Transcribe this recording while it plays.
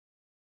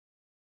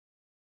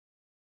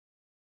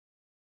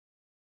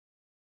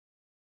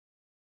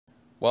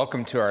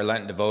Welcome to our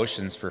Lent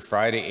Devotions for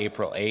Friday,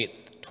 April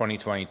 8th,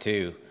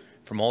 2022,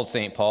 from Old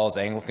St. Paul's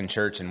Anglican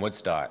Church in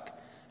Woodstock,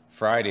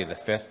 Friday, the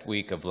 5th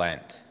week of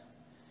Lent.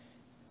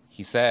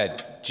 He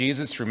said,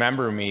 "Jesus,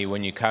 remember me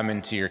when you come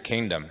into your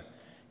kingdom."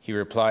 He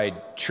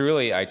replied,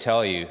 "Truly, I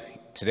tell you,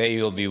 today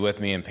you will be with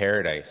me in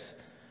paradise."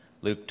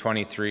 Luke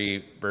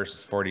 23,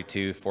 verses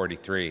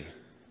 42-43.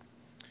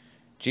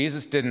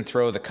 Jesus didn't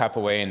throw the cup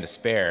away in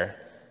despair.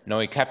 No,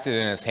 he kept it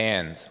in his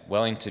hands,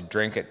 willing to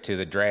drink it to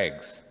the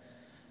dregs.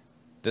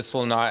 This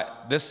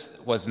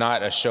was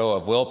not a show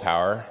of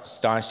willpower,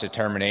 staunch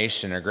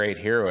determination, or great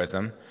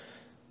heroism.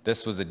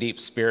 This was a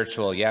deep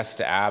spiritual yes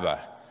to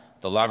Abba,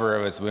 the lover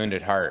of his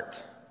wounded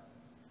heart.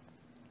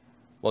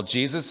 While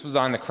Jesus was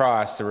on the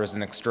cross, there was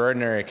an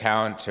extraordinary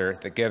encounter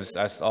that gives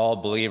us all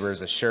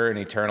believers a sure and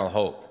eternal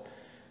hope.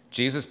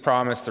 Jesus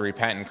promised the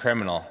repentant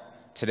criminal,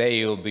 "Today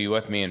you will be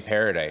with me in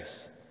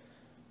paradise."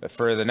 But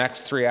for the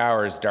next 3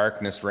 hours,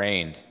 darkness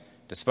reigned.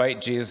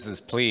 Despite Jesus'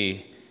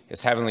 plea,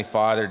 his heavenly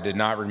Father did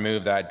not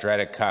remove that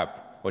dreaded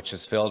cup, which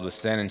was filled with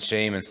sin and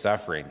shame and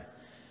suffering.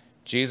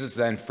 Jesus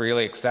then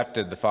freely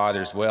accepted the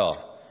Father's will.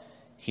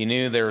 He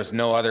knew there was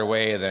no other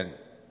way that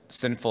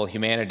sinful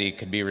humanity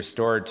could be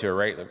restored to a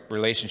right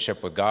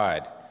relationship with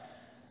God.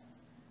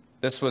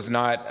 This was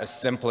not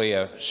simply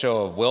a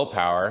show of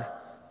willpower.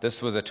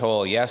 This was a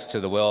total yes to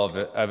the will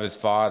of his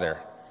Father,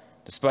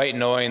 despite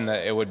knowing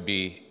that it would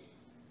be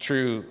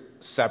true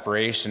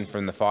separation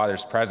from the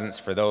Father's presence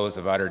for those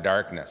of utter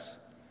darkness.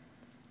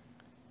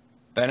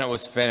 Then it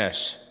was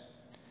finished.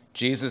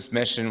 Jesus'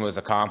 mission was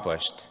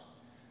accomplished.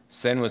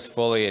 Sin was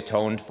fully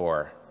atoned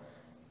for.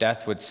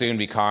 Death would soon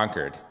be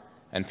conquered,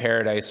 and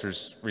paradise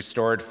was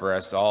restored for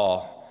us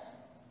all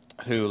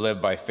who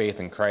live by faith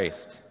in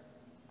Christ.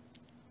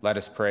 Let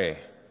us pray.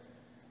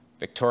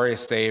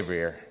 Victorious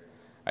Savior,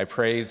 I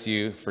praise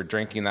you for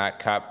drinking that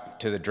cup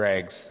to the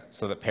dregs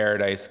so that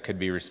paradise could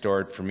be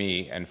restored for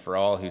me and for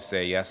all who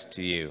say yes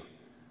to you.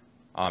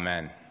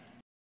 Amen.